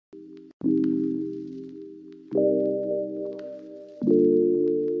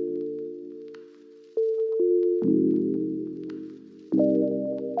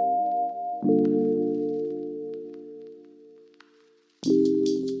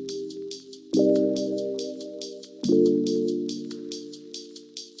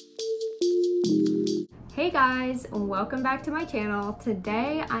guys, welcome back to my channel.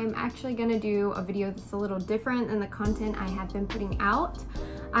 Today I'm actually going to do a video that's a little different than the content I have been putting out.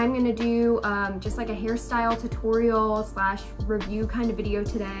 I'm going to do just like a hairstyle tutorial slash review kind of video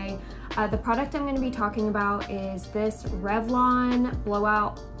today. The product I'm going to be talking about is this Revlon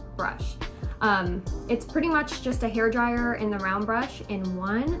Blowout brush. It's pretty much just a hairdryer and the round brush in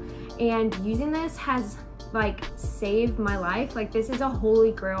one, and using this has like saved my life. Like, this is a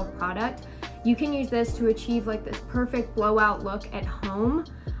holy grail product. You can use this to achieve like this perfect blowout look at home.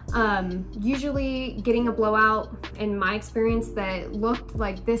 Usually getting a blowout, in my experience, that looked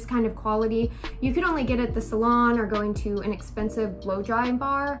like this kind of quality, you could only get at the salon or going to an expensive blow drying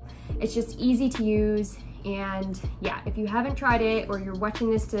bar. It's just easy to use. And yeah, if you haven't tried it or you're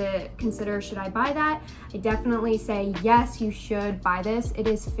watching this to consider, should I buy that? I definitely say yes, you should buy this. It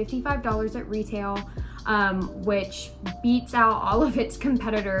is $55 at retail, which beats out all of its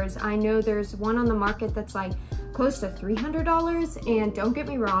competitors. I know there's one on the market that's like close to $300, and don't get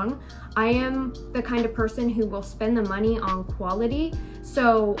me wrong, I am the kind of person who will spend the money on quality.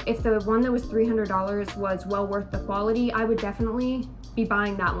 So if the one that was $300 was well worth the quality, I would definitely be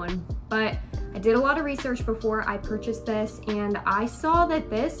buying that one. But I did a lot of research before I purchased this, and I saw that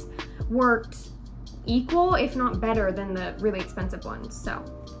this worked equal, if not better, than the really expensive ones.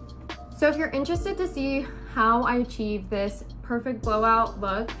 So if you're interested to see how I achieve this perfect blowout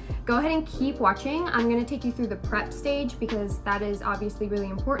look, go ahead and keep watching. I'm gonna take you through the prep stage because that is obviously really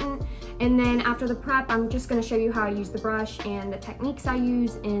important. And then after the prep, I'm just gonna show you how I use the brush and the techniques I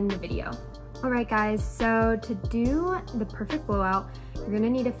use in the video. All right guys, so to do the perfect blowout, you're gonna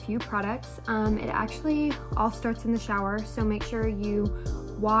need a few products. It actually all starts in the shower, so make sure you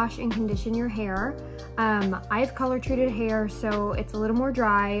wash and condition your hair. I have color treated hair, so it's a little more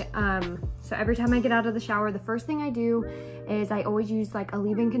dry. So every time I get out of the shower, the first thing I do is I always use like a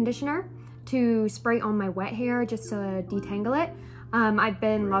leave-in conditioner to spray on my wet hair just to detangle it. I've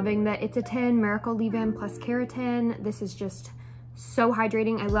been loving the It's a 10 Miracle Leave-In Plus Keratin. This is just so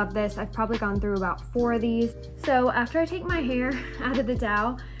hydrating. I love this. I've probably gone through about 4 of these. So after I take my hair out of the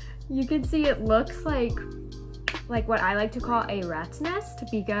towel, you can see it looks like what I like to call a rat's nest,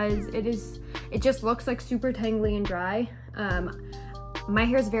 because it just looks like super tangly and dry. My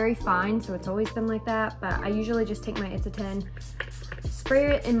hair is very fine, so it's always been like that, but I usually just take my It's a 10,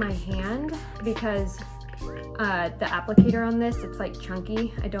 spray it in my hand, because the applicator on this, it's like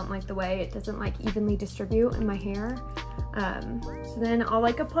chunky. I don't like the way it doesn't like evenly distribute in my hair. So then I'll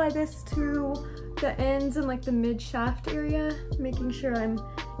like apply this to the ends and like the mid shaft area, making sure I'm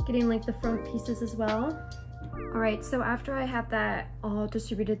getting like the front pieces as well. All right, so after I have that all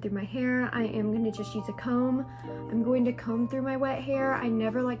distributed through my hair, I am going to just use a comb. I'm going to comb through my wet hair. I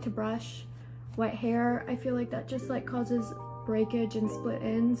never like to brush wet hair. I feel like that just like causes breakage and split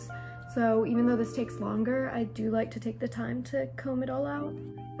ends. So even though this takes longer, I do like to take the time to comb it all out.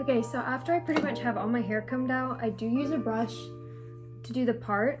 Okay, so after I pretty much have all my hair combed out, I do use a brush to do the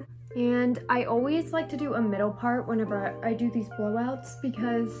part. And I always like to do a middle part whenever I do these blowouts,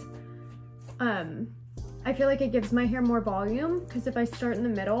 because I feel like it gives my hair more volume, because if I start in the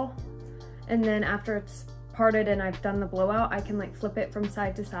middle and then after it's parted and I've done the blowout, I can like flip it from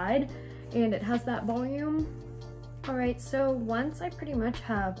side to side and it has that volume. All right, so once I pretty much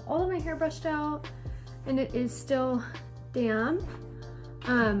have all of my hair brushed out and it is still damp,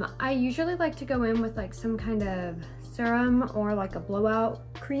 I usually like to go in with like some kind of serum or like a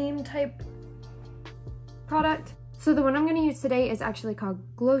blowout cream type product. So the one I'm going to use today is actually called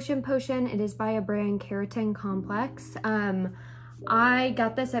Glotion Potion. It is by a brand Keratin Complex. I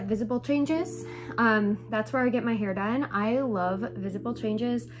got this at Visible Changes. That's where I get my hair done. I love Visible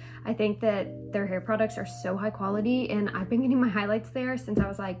Changes. I think that their hair products are so high quality, and I've been getting my highlights there since I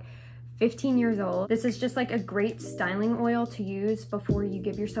was like 15 years old. This is just like a great styling oil to use before you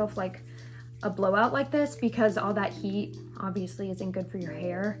give yourself like a blowout like this, because all that heat obviously isn't good for your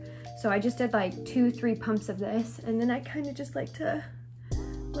hair. So I just did like 2-3 pumps of this, and then I kind of just like to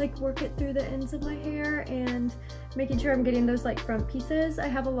like work it through the ends of my hair and making sure I'm getting those like front pieces. I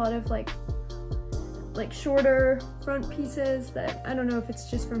have a lot of like shorter front pieces that I don't know if it's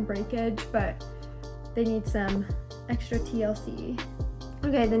just from breakage, but they need some extra TLC.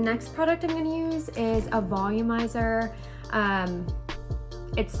 Okay, the next product I'm gonna use is a volumizer.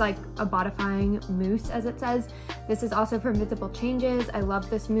 It's like a bodifying mousse, as it says. This is also from Visible Changes. I love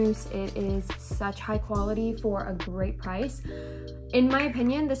this mousse. It is such high quality for a great price. In my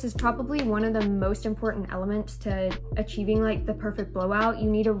opinion, this is probably one of the most important elements to achieving like the perfect blowout. You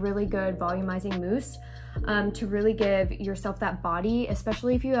need a really good volumizing mousse to really give yourself that body,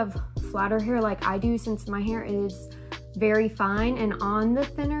 especially if you have flatter hair like I do, since my hair is very fine and on the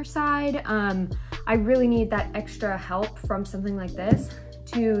thinner side. I really need that extra help from something like this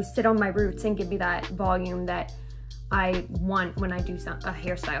to sit on my roots and give me that volume that I want when I do a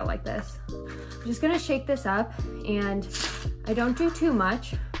hairstyle like this. I'm just gonna shake this up, and I don't do too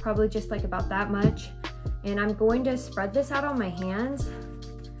much, probably just like about that much. And I'm going to spread this out on my hands,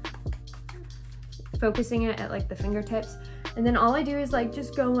 focusing it at like the fingertips. And then all I do is like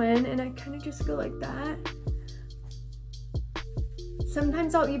just go in, and I kind of just go like that.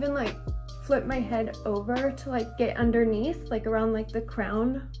 Sometimes I'll even like flip my head over to like get underneath, like around like the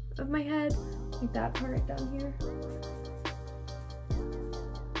crown of my head, like that part right down here.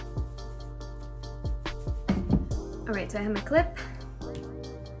 All right, so I have my clip,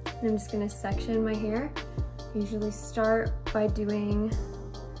 and I'm just gonna section my hair. I usually start by doing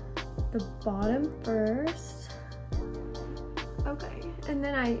the bottom first. Okay, and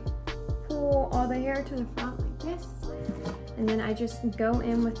then I pull all the hair to the front like this, and then I just go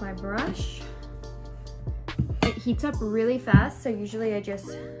in with my brush. It heats up really fast, so usually I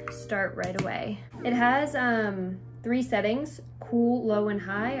just start right away. It has 3 settings, cool, low, and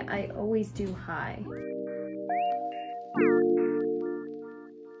high. I always do high.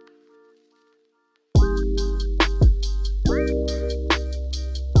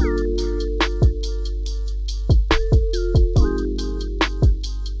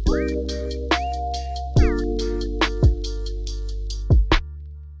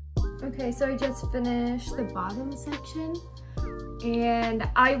 Okay, so I just finished the bottom section, and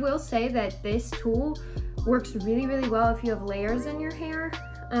I will say that this tool works really, really well if you have layers in your hair.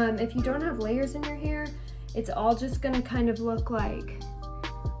 If you don't have layers in your hair, it's all just gonna kind of look like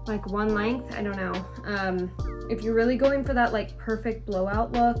one length. I don't know. If you're really going for that like perfect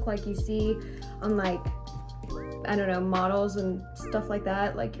blowout look like you see on like, I don't know, models and stuff like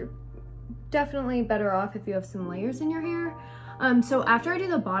that, like you're definitely better off if you have some layers in your hair. So after I do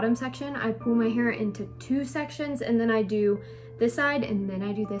the bottom section, I pull my hair into 2 sections, and then I do this side and then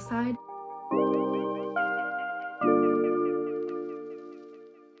I do this side.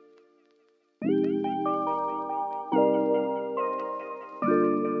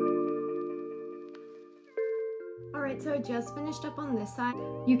 Alright, so I just finished up on this side.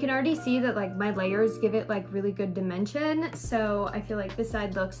 You can already see that like my layers give it like really good dimension, so I feel like this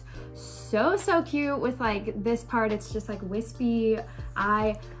side looks so cute with like this part. It's just like wispy.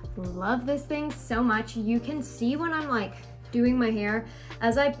 I love this thing so much. You can see when I'm like doing my hair,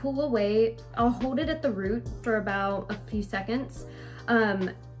 as I pull away, I'll hold it at the root for about a few seconds.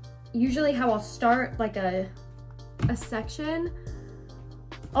 Usually how I'll start like a section,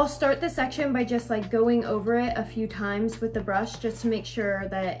 I'll start the section by just like going over it a few times with the brush just to make sure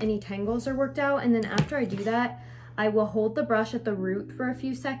that any tangles are worked out. And then after I do that, I will hold the brush at the root for a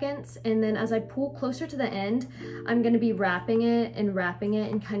few seconds. And then as I pull closer to the end, I'm gonna be wrapping it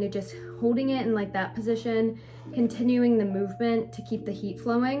and kind of just holding it in like that position, continuing the movement to keep the heat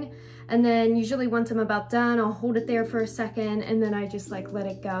flowing. And then usually once I'm about done, I'll hold it there for a second, and then I just like let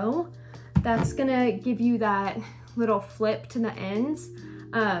it go. That's gonna give you that little flip to the ends.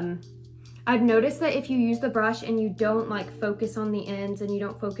 I've noticed that if you use the brush and you don't like focus on the ends and you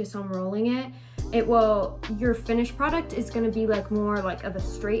don't focus on rolling it, your finished product is gonna be like more like of a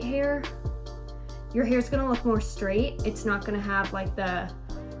straight hair. Your hair's gonna look more straight. It's not gonna have like that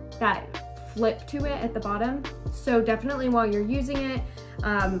flip to it at the bottom. So definitely while you're using it,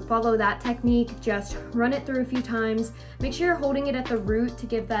 follow that technique. Just run it through a few times. Make sure you're holding it at the root to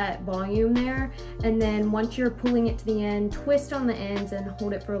give that volume there. And then once you're pulling it to the end, twist on the ends and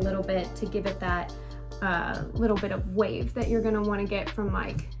hold it for a little bit to give it that little bit of wave that you're gonna wanna get from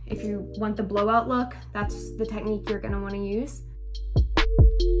like, if you want the blowout look, that's the technique you're gonna wanna use.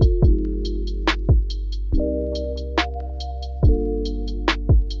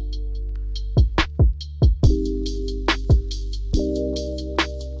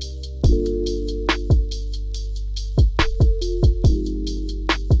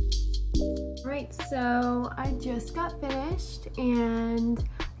 So I just got finished and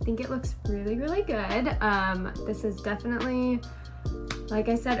I think it looks really, really good. This is definitely, like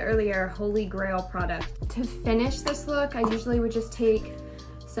I said earlier, holy grail product. To finish this look, I usually would just take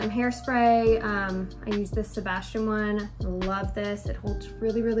some hairspray. I use this Sebastian one. I love this. It holds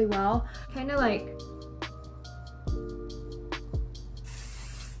really, really well. Kind of like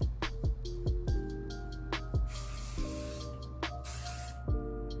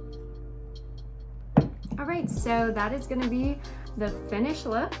Alright, so that is going to be the finished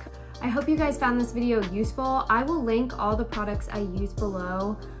look. I hope you guys found this video useful. I will link all the products I use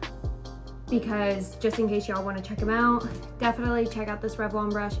below. because just in case y'all want to check them out, definitely check out this Revlon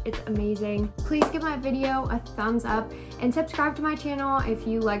brush. It's amazing. Please give my video a thumbs up and subscribe to my channel if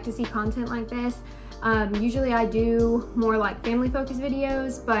you like to see content like this. Usually I do more like family focused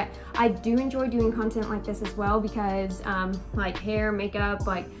videos, but I do enjoy doing content like this as well because like hair, makeup,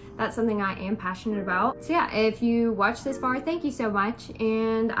 like that's something I am passionate about. So yeah, if you watched this far, thank you so much,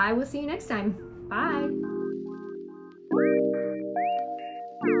 and I will see you next time. Bye.